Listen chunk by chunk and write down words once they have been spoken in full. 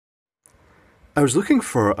I was looking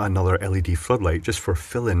for another LED floodlight just for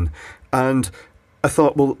fill-in, and I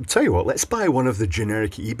thought, well, tell you what, let's buy one of the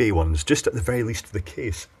generic eBay ones, just at the very least for the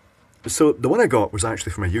case. So the one I got was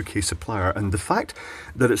actually from a UK supplier, and the fact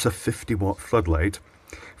that it's a 50-watt floodlight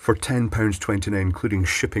for £10.29, including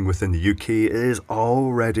shipping within the UK, is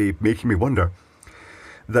already making me wonder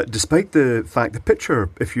that despite the fact the picture,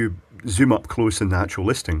 if you zoom up close in the actual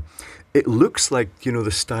listing, it looks like, you know,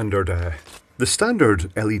 the standard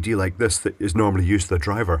LED like this that is normally used for the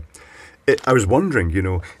driver. I was wondering, you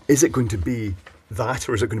know, is it going to be that,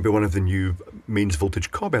 or is it going to be one of the new mains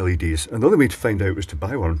voltage cob LEDs? And the only way to find out was to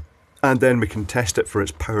buy one, and then we can test it for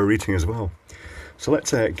its power rating as well. So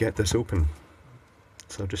let's get this open.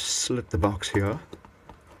 So I'll just slit the box here,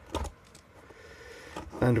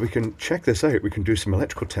 and we can check this out. We can do some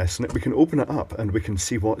electrical tests on it. We can open it up and we can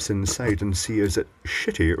see what's inside and see, is it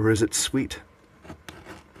shitty or is it sweet?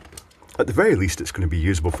 At the very least, it's going to be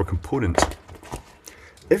usable for components.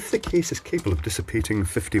 If the case is capable of dissipating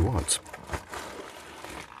 50 watts.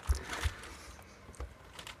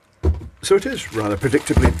 So it is rather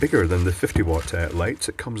predictably bigger than the 50-watt lights.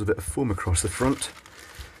 It comes with a bit of foam across the front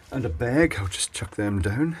and a bag. I'll just chuck them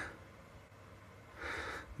down.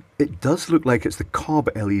 It does look like it's the cob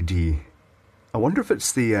LED. I wonder if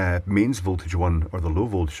it's the mains voltage one or the low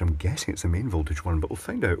voltage. I'm guessing it's the main voltage one, but we'll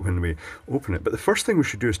find out when we open it. But the first thing we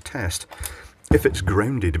should do is test if it's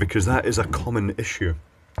grounded, because that is a common issue.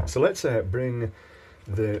 So let's bring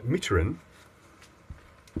the meter in.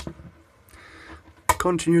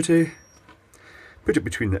 Continuity. Put it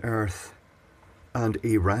between the earth and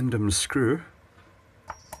a random screw.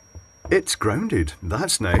 It's grounded.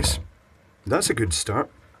 That's nice. That's a good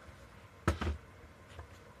start.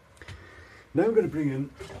 Now I'm going to bring in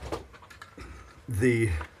the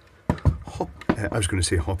I was going to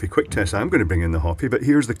say Hoppy quick test. I'm going to bring in the Hoppy, but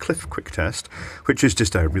here's the Cliff quick test, which is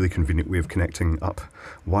just a really convenient way of connecting up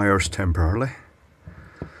wires temporarily.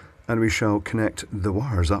 And we shall connect the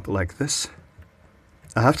wires up like this.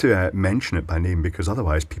 I have to mention it by name because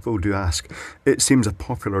otherwise people do ask. It seems a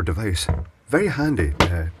popular device. Very handy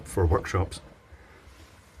for workshops.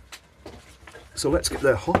 So let's get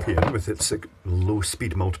the Hoppy in with its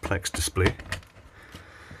low-speed multiplex display.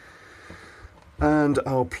 And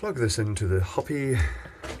I'll plug this into the Hoppy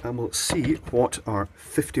and we'll see what our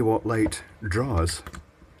 50-watt light draws.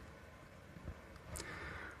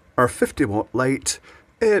 Our 50-watt light,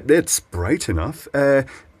 it's bright enough.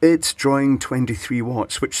 It's drawing 23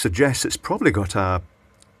 watts, which suggests it's probably got a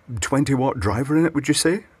 20-watt driver in it, would you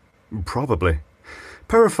say? Probably.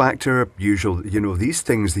 Power factor, usual, you know, these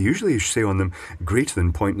things, they usually say on them greater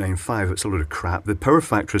than 0.95. It's a load of crap. The power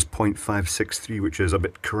factor is 0.563, which is a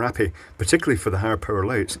bit crappy, particularly for the higher power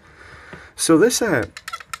lights. So this, the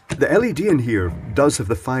LED in here does have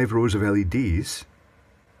the 5 rows of LEDs,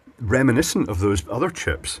 reminiscent of those other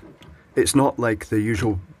chips. It's not like the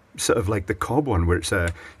usual, sort of like the cob one, where it's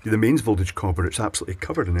the mains voltage cob, where it's absolutely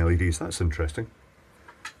covered in LEDs. That's interesting.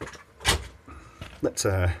 Let's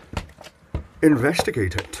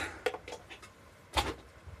investigate it.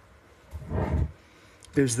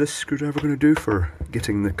 Is this screwdriver going to do for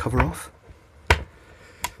getting the cover off?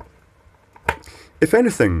 If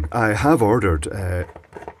anything, I have ordered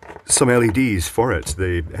some LEDs for it.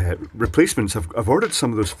 The replacements, I've ordered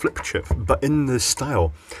some of those flip chip, but in the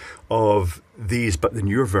style of these, but the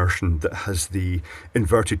newer version that has the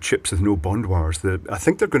inverted chips with no bond wires. I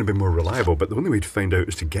think they're going to be more reliable, but the only way to find out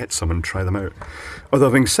is to get some and try them out. Although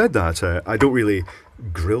having said that, I don't really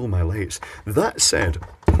grill my lights. That said,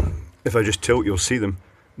 if I just tilt, you'll see them.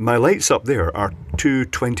 My lights up there are two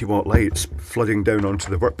 20-watt lights flooding down onto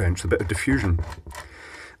the workbench with a bit of diffusion.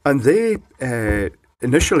 And they,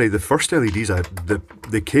 initially, the first LEDs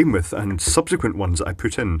they came with and subsequent ones that I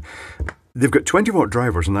put in, they've got 20-watt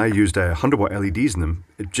drivers, and I used 100-watt LEDs in them,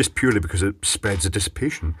 just purely because it spreads the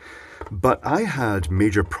dissipation. But I had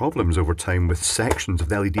major problems over time with sections of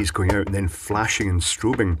the LEDs going out and then flashing and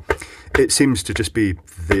strobing. It seems to just be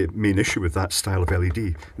the main issue with that style of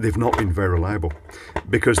LED. They've not been very reliable,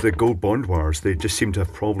 because the gold bond wires, they just seem to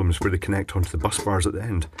have problems where they connect onto the bus bars at the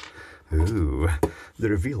end. Ooh, the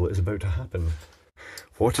reveal is about to happen.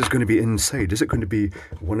 What is going to be inside? Is it going to be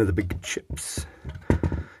one of the big chips?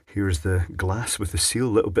 Here's the glass with the seal, a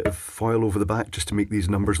little bit of foil over the back just to make these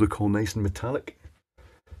numbers look all nice and metallic.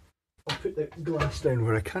 I'll put the glass down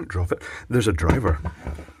where I can't drop it. There's a driver.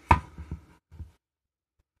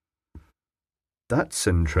 That's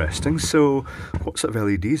interesting. So, what sort of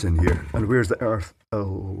LEDs in here? And where's the earth?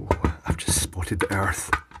 Oh, I've just spotted the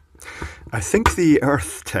earth. I think the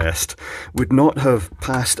earth test would not have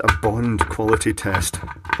passed a bond quality test.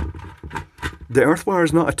 the earth wire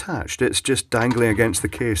is not attached, it's just dangling against the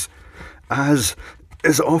case, as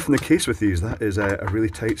is often the case with these. That is a really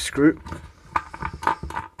tight screw.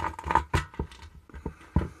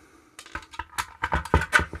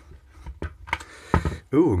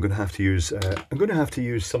 Oh, I'm going to have to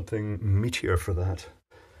use something meatier for that.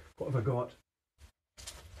 What have I got?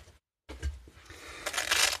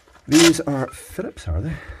 These are Phillips, are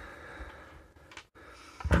they?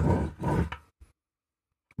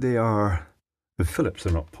 They are the Phillips,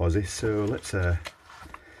 they're not Posy, so let's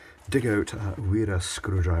dig out a Wera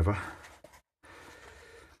screwdriver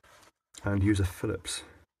and use a Phillips.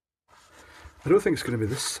 I don't think it's going to be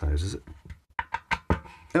this size, is it?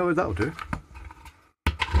 Oh, that'll do.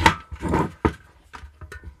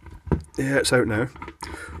 Yeah, it's out now.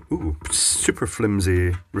 Ooh, super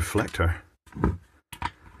flimsy reflector.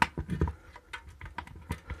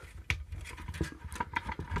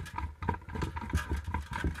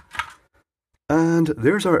 And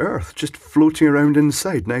there's our earth, just floating around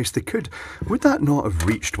inside. Nice, they could. Would that not have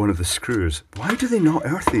reached one of the screws? Why do they not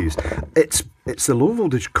earth these? It's the low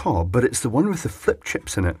voltage cob, but it's the one with the flip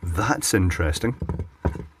chips in it. That's interesting.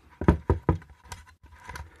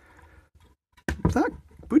 That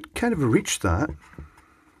would kind of have reached that.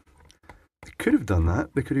 They could have done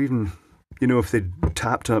that. They could even, you know, if they'd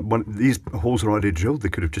tapped one, these holes are already drilled, they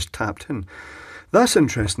could have just tapped in. That's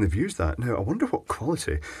interesting, they've used that. Now, I wonder what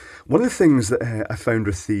quality. One of the things that I found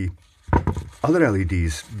with the other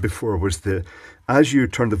LEDs before was that as you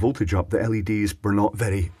turn the voltage up, the LEDs were not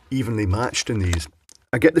very evenly matched in these.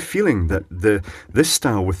 I get the feeling that this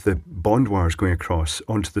style with the bond wires going across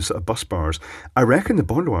onto the sort of bus bars, I reckon the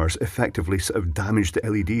bond wires effectively sort of damaged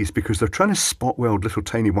the LEDs because they're trying to spot weld little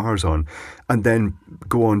tiny wires on and then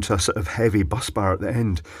go on to a sort of heavy bus bar at the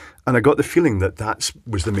end. And I got the feeling that that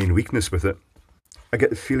was the main weakness with it. I get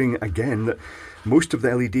the feeling again that most of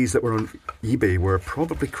the LEDs that were on eBay were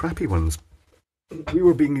probably crappy ones. We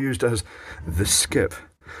were being used as the skip.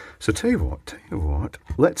 So tell you what,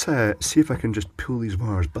 let's see if I can just pull these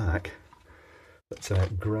wires back. Let's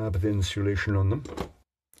grab the insulation on them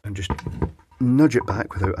and just nudge it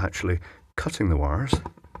back without actually cutting the wires.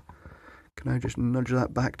 Can I just nudge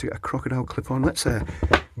that back to get a crocodile clip on? Let's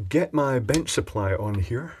get my bench supply on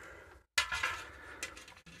here.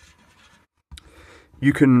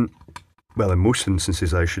 You can, well, in most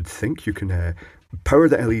instances I should think, you can power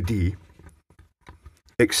the LED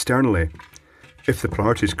externally. If the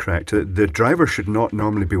polarity is correct, the driver should not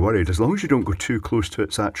normally be worried, as long as you don't go too close to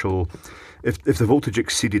its actual, if the voltage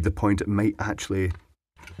exceeded the point, it might actually,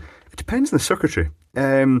 it depends on the circuitry.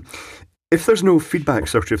 If there's no feedback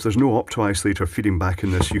circuitry, if there's no opto-isolator feeding back in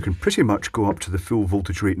this, you can pretty much go up to the full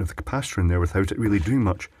voltage rating of the capacitor in there without it really doing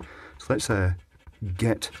much. So let's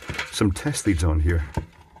get some test leads on here.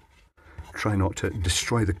 Try not to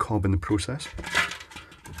destroy the cob in the process.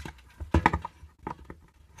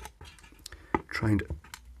 Try and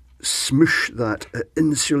smoosh that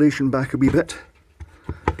insulation back a wee bit.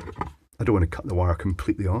 I don't want to cut the wire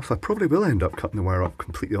completely off. I probably will end up cutting the wire up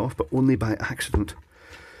completely off, but only by accident.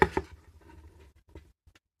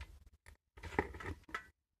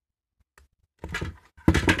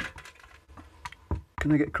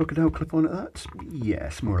 Can I get a crocodile clip on at that?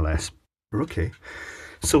 Yes, more or less. We're okay.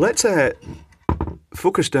 So let's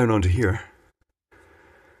focus down onto here.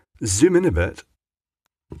 Zoom in a bit.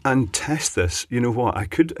 And test this. You know what, I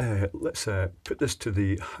could, let's put this to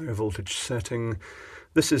the higher voltage setting.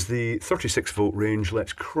 This is the 36 volt range.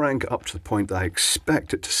 Let's crank it up to the point that I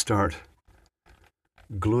expect it to start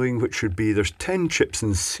glowing, which would be, there's 10 chips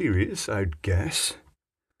in series, I'd guess.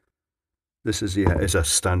 This is, yeah, is a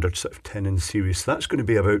standard sort of 10 in series. So that's going to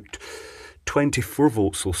be about 24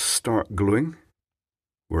 volts will start glowing.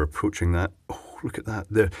 We're approaching that. Oh, look at that.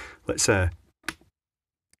 There. Let's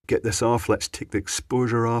get this off. Let's take the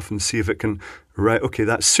exposure off and see if it can, right, okay,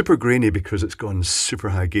 that's super grainy because it's gone super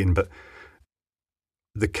high gain, but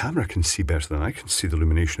the camera can see better than I can see the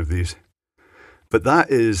illumination of these. But that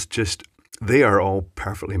is just, they are all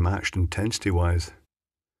perfectly matched intensity wise.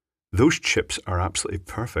 Those chips are absolutely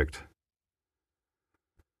perfect.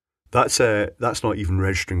 That's not even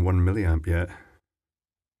registering 1 milliamp yet.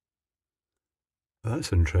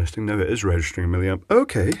 That's interesting. Now it is registering a milliamp.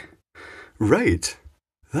 Okay, right.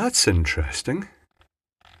 That's interesting.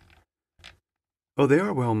 Oh, they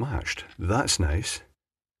are well matched. That's nice.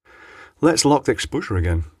 Let's lock the exposure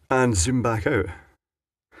again and zoom back out.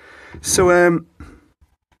 So,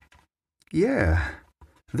 yeah,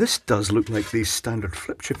 This does look like the standard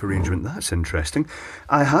flip chip arrangement. That's interesting.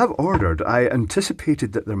 I have ordered, I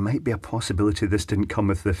anticipated that there might be a possibility this didn't come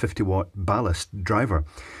with the 50 watt ballast driver.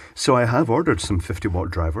 So I have ordered some 50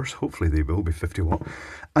 watt drivers. Hopefully they will be 50 watt.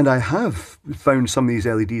 And I have found some of these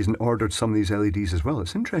LEDs and ordered some of these LEDs as well.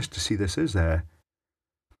 It's interesting to see this is there.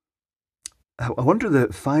 I wonder the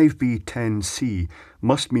 5B10C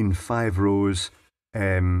must mean 5 rows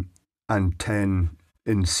and 10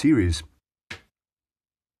 in series.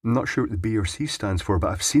 I'm not sure what the B or C stands for, but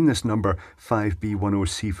I've seen this number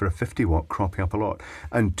 5B10C for a 50 watt cropping up a lot,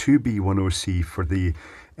 and 2B10C for the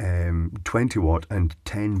 20 watt, and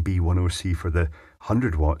 10B10C for the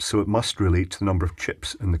 100 watt, so it must relate to the number of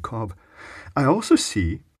chips in the cob. I also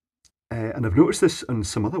see, and I've noticed this on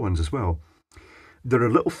some other ones as well, there are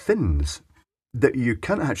little fins that you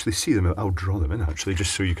can't actually see them. I'll draw them in actually,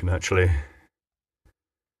 just so you can actually...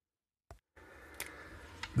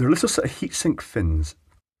 They're little sort of heatsink fins.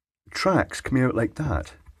 Tracks coming out like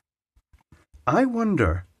that. I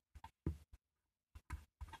wonder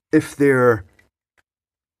if they're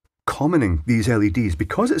commoning these LEDs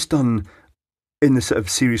because it's done in the sort of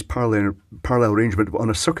series parallel arrangement on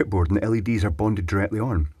a circuit board and the LEDs are bonded directly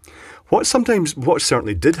on. What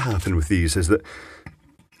certainly did happen with these is that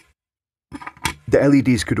the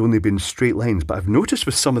LEDs could only be in straight lines, but I've noticed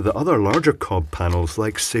with some of the other larger cob panels,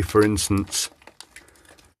 like say for instance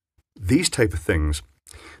these type of things,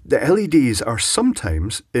 the LEDs are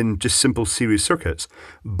sometimes in just simple series circuits,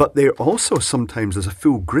 but they're also sometimes as a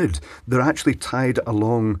full grid. They're actually tied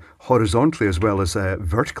along horizontally as well as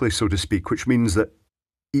vertically, so to speak, which means that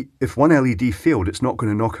if one LED failed, it's not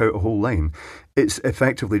going to knock out a whole line. It's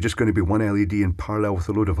effectively just going to be one LED in parallel with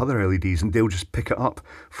a load of other LEDs, and they'll just pick it up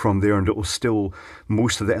from there, and it will still,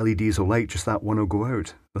 most of the LEDs will light, just that one will go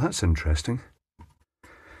out. Well, that's interesting.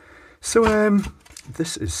 So,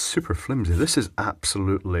 this is super flimsy. This is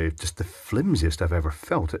absolutely just the flimsiest I've ever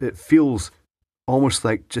felt. It feels almost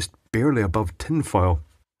like just barely above tinfoil,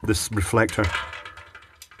 this reflector.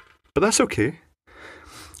 But that's okay.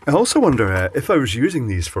 I also wonder if I was using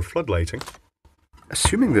these for floodlighting,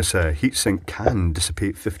 assuming this heatsink can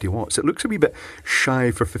dissipate 50 watts, it looks a wee bit shy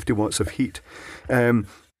for 50 watts of heat.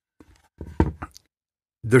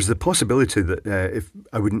 There's the possibility that if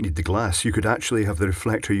I wouldn't need the glass, you could actually have the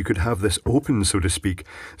reflector, you could have this open, so to speak,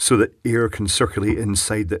 so that air can circulate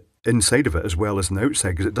inside of it as well as on the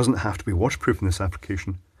outside, because it doesn't have to be waterproof in this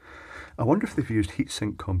application. I wonder if they've used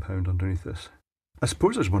heatsink compound underneath this. I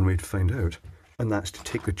suppose there's one way to find out, and that's to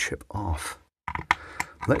take the chip off.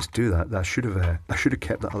 Let's do that. I should have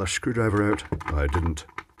kept that other screwdriver out, but I didn't.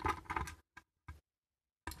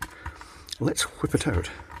 Let's whip it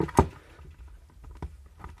out.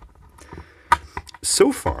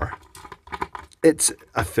 So far, it's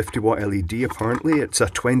a 50 watt LED apparently, it's a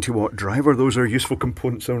 20 watt driver. Those are useful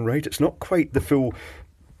components in right. It's not quite the full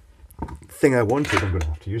thing I wanted. I'm going to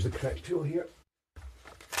have to use the correct tool here.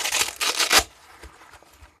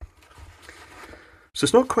 So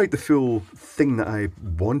it's not quite the full thing that I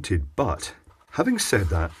wanted, but having said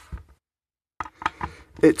that,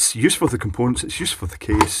 it's useful for the components, it's useful for the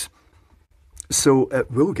case, so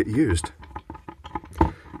it will get used.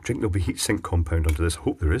 I think there'll be heatsink compound under this. I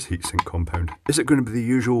hope there is heatsink compound. Is it going to be the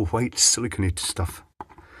usual white siliconated stuff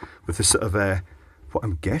with this sort of, what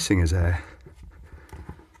I'm guessing is, I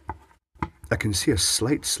can see a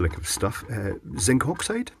slight slick of stuff, zinc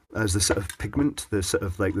oxide as the sort of pigment, the sort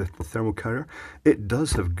of like the thermal carrier. It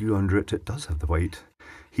does have glue under it. It does have the white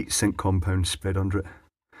heatsink compound spread under it.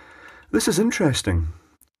 This is interesting.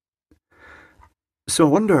 So I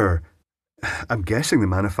wonder, I'm guessing the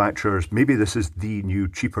manufacturers, maybe this is the new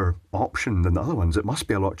cheaper option than the other ones. It must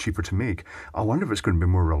be a lot cheaper to make. I wonder if it's going to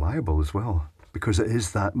be more reliable as well, because it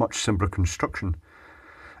is that much simpler construction.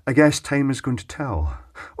 I guess time is going to tell.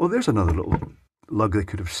 Oh, there's another little lug they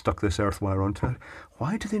could have stuck this earth wire onto.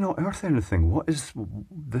 Why do they not earth anything? What is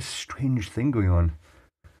this strange thing going on?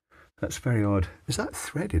 That's very odd. Is that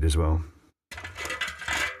threaded as well?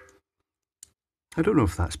 I don't know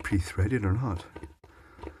if that's pre-threaded or not.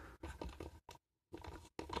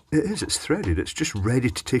 It is, it's threaded. It's just ready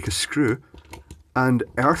to take a screw and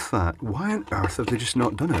earth that. Why on earth have they just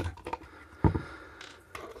not done it?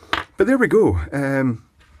 But there we go.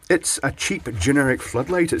 It's a cheap generic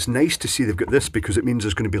floodlight. It's nice to see they've got this because it means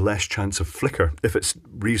there's going to be less chance of flicker if it's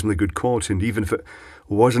reasonably good quality. And even if it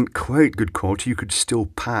wasn't quite good quality, you could still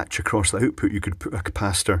patch across the output. You could put a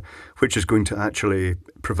capacitor, which is going to actually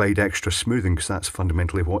provide extra smoothing because that's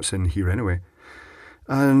fundamentally what's in here anyway.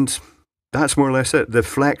 And that's more or less it. The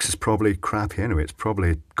flex is probably crappy anyway. It's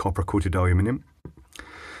probably copper-coated aluminium.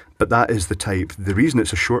 But that is the type. The reason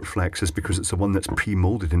it's a short flex is because it's the one that's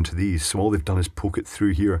pre-molded into these. So all they've done is poke it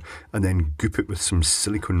through here and then goop it with some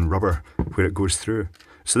silicone rubber where it goes through.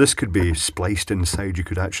 So this could be spliced inside. You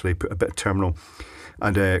could actually put a bit of terminal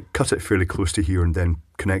and cut it fairly close to here and then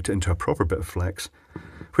connect it into a proper bit of flex,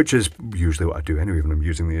 which is usually what I do anyway when I'm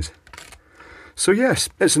using these. So yes,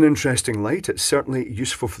 it's an interesting light. It's certainly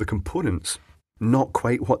useful for the components. Not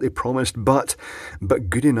quite what they promised, but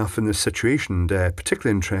good enough in this situation, and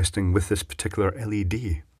particularly interesting with this particular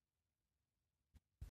LED.